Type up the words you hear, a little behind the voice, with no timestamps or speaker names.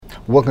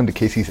Welcome to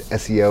Casey's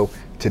SEO.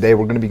 Today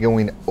we're going to be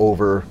going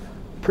over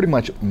pretty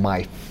much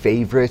my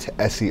favorite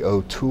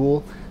SEO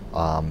tool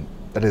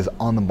that is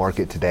on the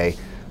market today.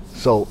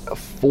 So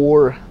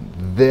for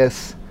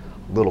this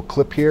little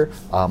clip here,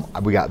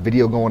 we got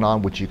video going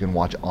on, which you can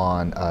watch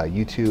on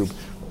YouTube,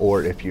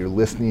 or if you're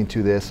listening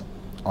to this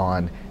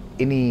on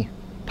any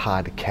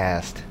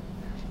podcast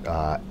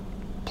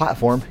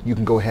platform, you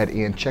can go ahead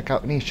and check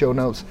out any show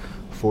notes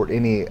for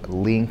any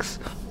links,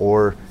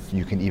 or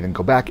you can even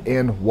go back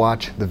and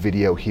watch the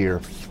video here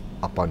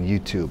up on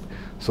YouTube.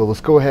 So let's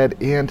go ahead,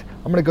 and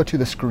I'm going to go to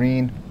the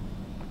screen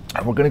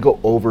and we're going to go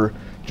over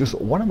just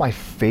one of my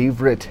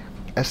favorite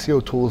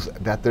SEO tools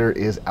that there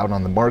is out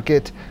on the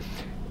market.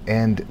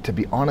 And to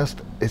be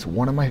honest, it's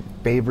one of my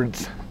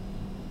favorites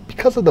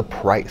because of the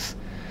price.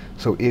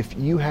 So if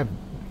you have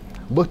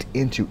looked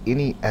into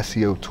any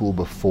SEO tool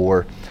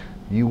before,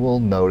 you will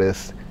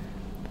notice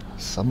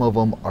some of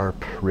them are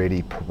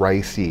pretty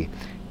pricey,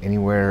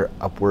 anywhere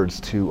upwards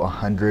to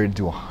 $100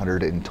 to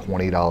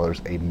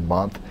 $120 a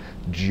month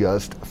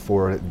just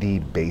for the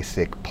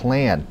basic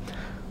plan.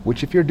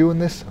 Which, if you're doing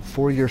this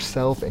for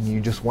yourself and you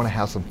just want to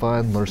have some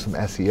fun, learn some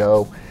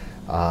SEO,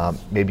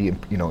 maybe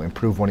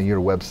improve one of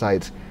your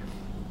websites,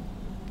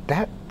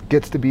 that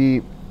gets to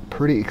be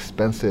pretty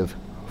expensive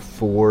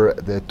for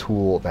the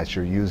tool that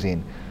you're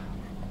using.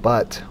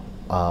 But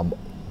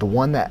the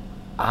one that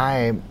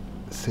I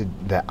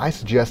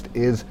suggest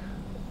is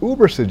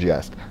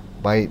Ubersuggest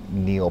by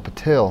Neil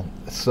Patel.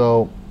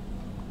 So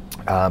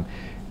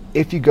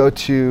if you go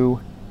to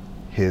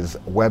his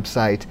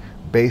website,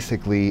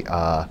 basically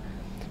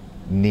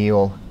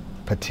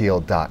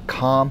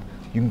neilpatel.com,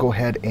 you can go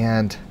ahead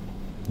and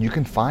you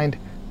can find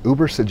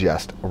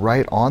Ubersuggest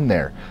right on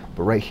there.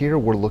 But right here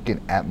we're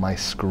looking at my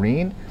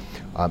screen.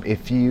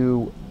 If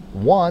you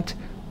want,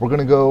 we're going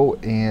to go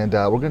and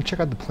we're going to check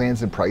out the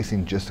plans and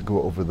pricing just to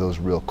go over those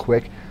real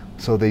quick.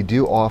 So they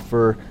do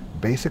offer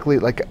basically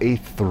like they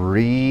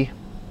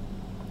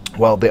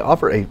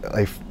offer a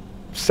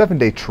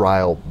 7-day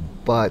trial,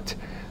 but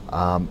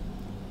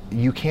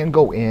you can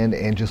go in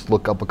and just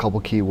look up a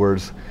couple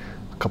keywords,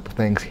 a couple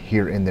things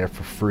here and there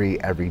for free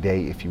every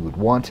day if you would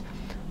want.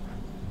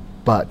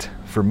 But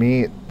for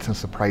me,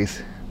 since the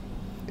price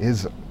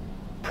is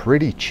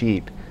pretty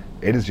cheap,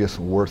 it is just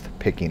worth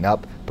picking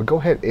up. But go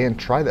ahead and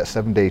try that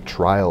 7-day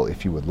trial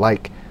if you would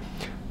like.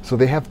 So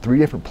they have 3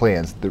 different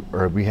plans.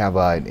 We have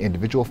an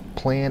individual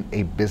plan,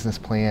 a business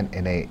plan,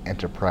 and a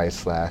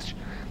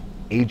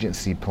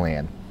enterprise/agency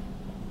plan.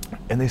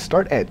 And they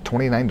start at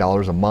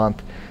 $29 a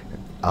month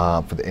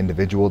for the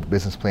individual. The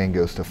business plan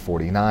goes to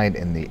 $49,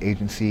 and the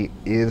agency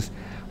is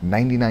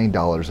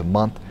 $99 a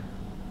month,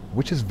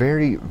 which is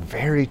very,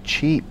 very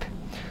cheap.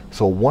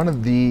 So one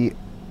of the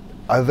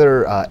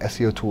other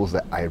SEO tools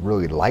that I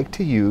really like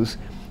to use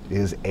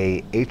is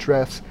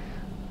Ahrefs.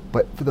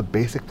 But for the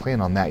basic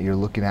plan on that, you're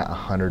looking at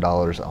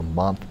 $100 a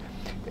month.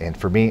 And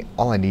for me,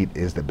 all I need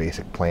is the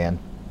basic plan.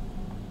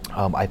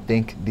 I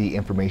think the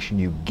information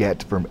you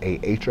get from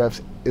Ahrefs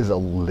is a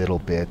little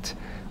bit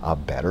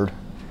better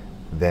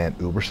than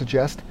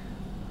Ubersuggest,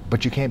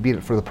 but you can't beat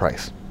it for the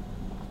price.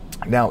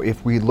 Now,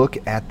 if we look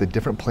at the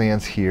different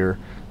plans here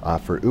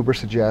for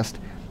Ubersuggest,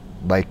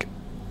 like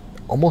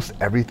almost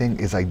everything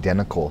is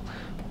identical.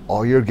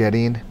 All you're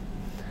getting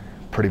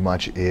pretty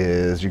much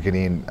is you're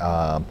getting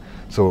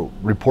so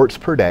reports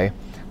per day.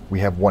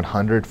 We have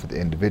 100 for the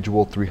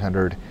individual,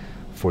 300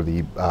 for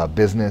the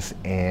business,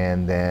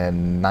 and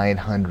then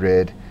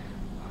 900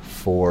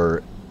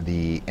 for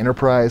the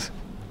enterprise.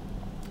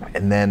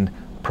 And then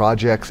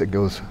projects, it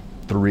goes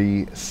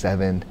 3,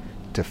 7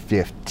 to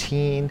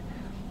 15.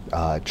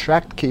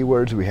 Tracked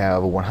keywords, we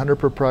have 100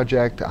 per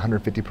project,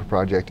 150 per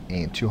project,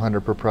 and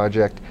 200 per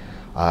project.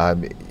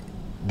 The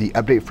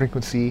update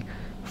frequency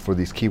for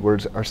these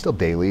keywords are still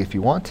daily if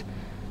you want.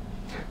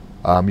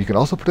 You can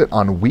also put it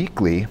on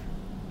weekly,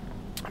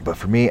 but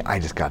for me, I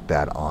just got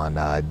that on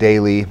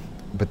daily.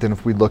 But then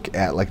if we look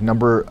at like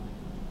number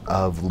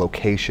of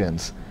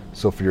locations,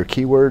 so for your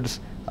keywords,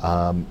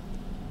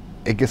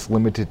 it gets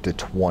limited to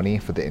 20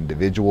 for the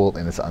individual,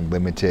 and it's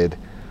unlimited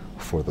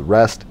for the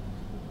rest.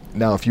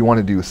 Now, if you want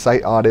to do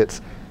site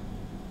audits,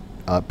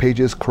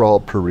 pages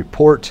crawled per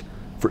report,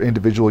 for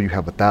individual you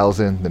have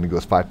 1,000, then it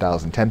goes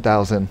 5,000,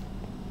 10,000.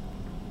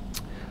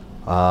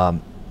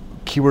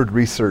 Keyword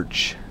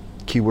research,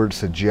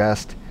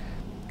 Ubersuggest,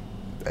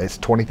 it's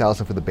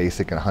 20,000 for the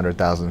basic and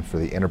 100,000 for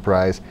the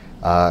enterprise.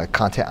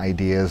 Content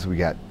ideas, we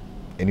got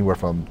anywhere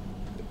from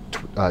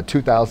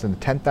 2,000 to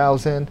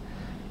 10,000.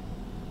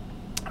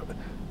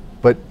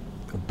 But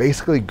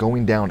basically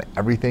going down,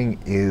 everything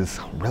is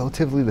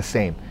relatively the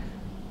same.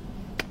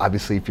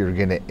 Obviously, if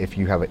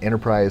you have an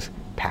enterprise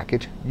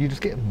package, you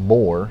just get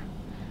more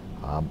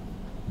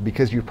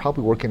because you're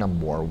probably working on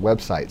more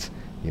websites.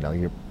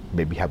 You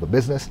maybe have a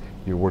business,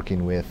 you're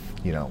working with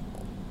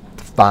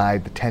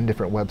 5 to 10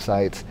 different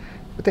websites.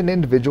 But then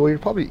individual, you're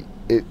probably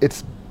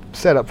it's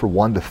set up for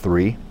 1 to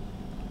 3.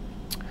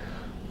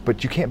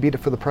 But you can't beat it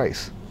for the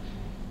price.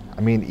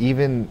 I mean,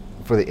 even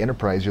for the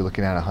enterprise, you're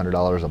looking at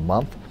 $100 a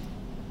month,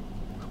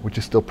 which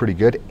is still pretty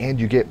good, and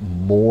you get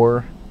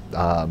more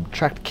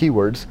tracked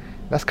keywords.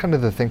 That's kind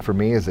of the thing for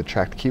me, is the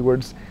tracked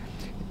keywords.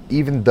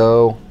 Even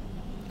though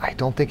I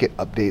don't think it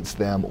updates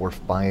them or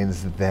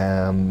finds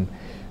them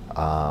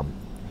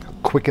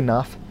quick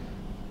enough,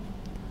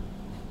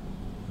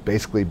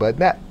 basically. But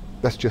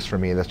that's just for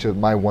me. That's just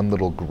my one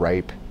little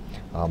gripe.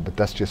 But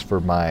that's just for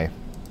my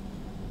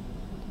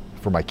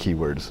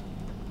keywords.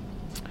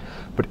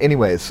 But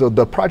anyways, so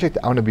the project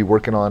I'm going to be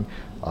working on,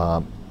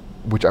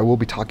 which I will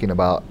be talking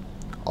about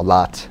a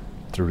lot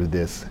through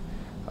this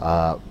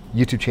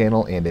YouTube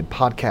channel and in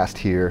podcast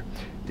here,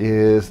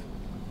 is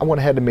I went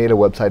ahead and made a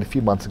website a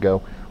few months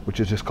ago, which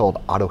is just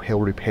called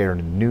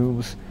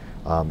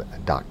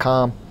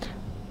autohailrepairnews.com.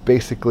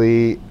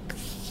 Basically,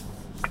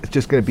 it's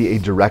just going to be a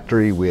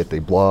directory with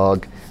a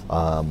blog,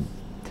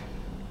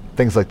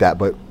 things like that.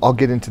 But I'll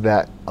get into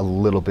that a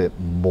little bit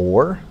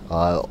more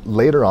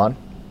later on.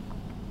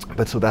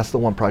 But so that's the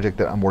one project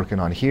that I'm working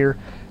on here,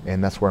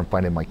 and that's where I'm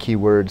finding my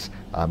keywords.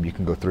 You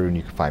can go through and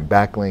you can find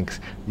backlinks.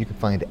 You can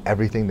find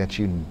everything that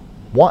you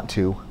want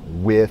to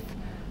with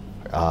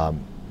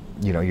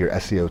your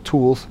SEO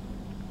tools.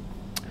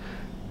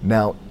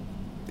 Now,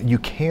 you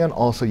can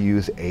also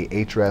use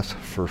Ahrefs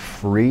for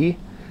free.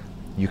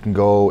 You can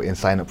go and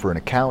sign up for an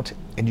account,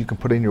 and you can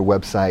put in your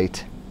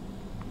website,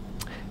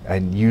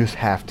 and you just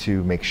have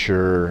to make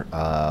sure,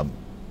 I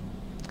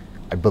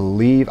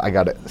believe I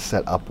got it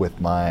set up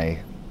with my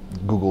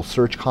Google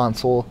Search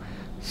Console,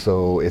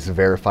 so it's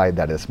verified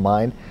that it's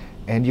mine.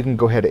 And you can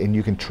go ahead and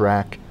you can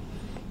track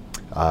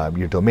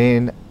your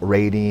domain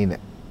rating,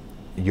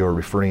 your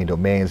referring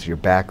domains, your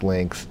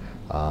backlinks,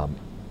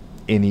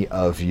 any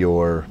of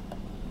your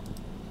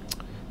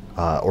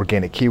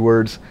organic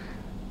keywords,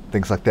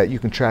 things like that. You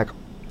can track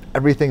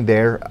everything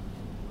there,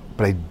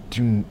 but I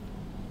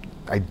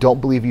don't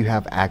believe you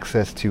have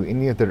access to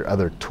any of their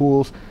other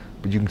tools,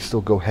 but you can still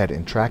go ahead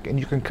and track, and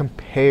you can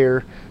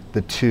compare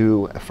the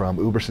two from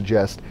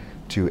Ubersuggest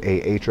to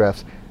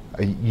Ahrefs.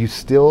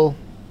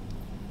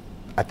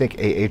 I think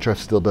Ahrefs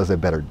still does a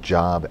better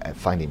job at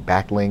finding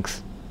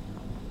backlinks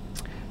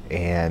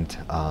and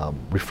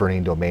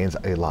referring domains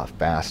a lot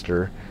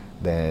faster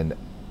than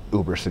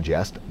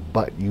Ubersuggest,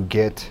 but you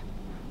get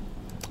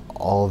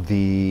all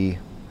the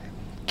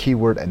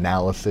keyword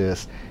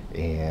analysis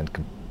and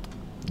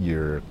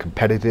your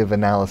competitive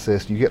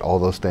analysis. You get all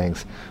those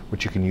things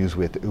which you can use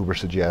with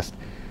Ubersuggest.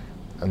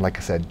 And like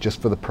I said,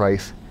 just for the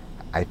price,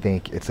 I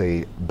think it's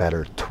a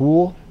better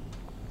tool.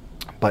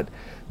 But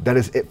that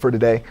is it for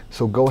today.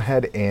 So go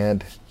ahead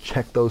and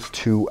check those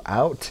two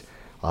out.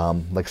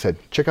 Like I said,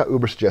 check out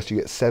Ubersuggest. You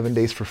get 7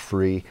 days for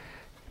free,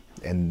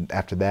 and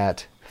after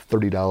that,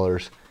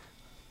 $30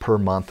 per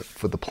month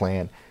for the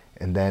plan.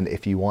 And then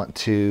if you want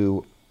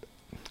to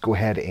go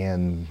ahead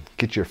and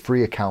get your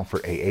free account for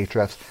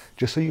Ahrefs,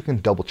 just so you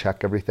can double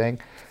check everything.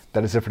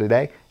 That is it for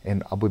today,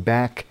 and I'll be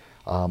back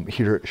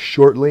here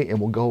shortly, and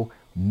we'll go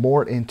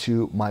more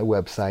into my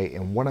website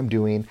and what I'm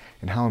doing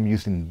and how I'm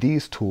using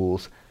these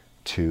tools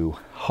to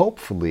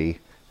hopefully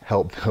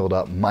help build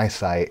up my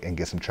site and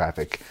get some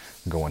traffic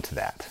going to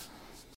that.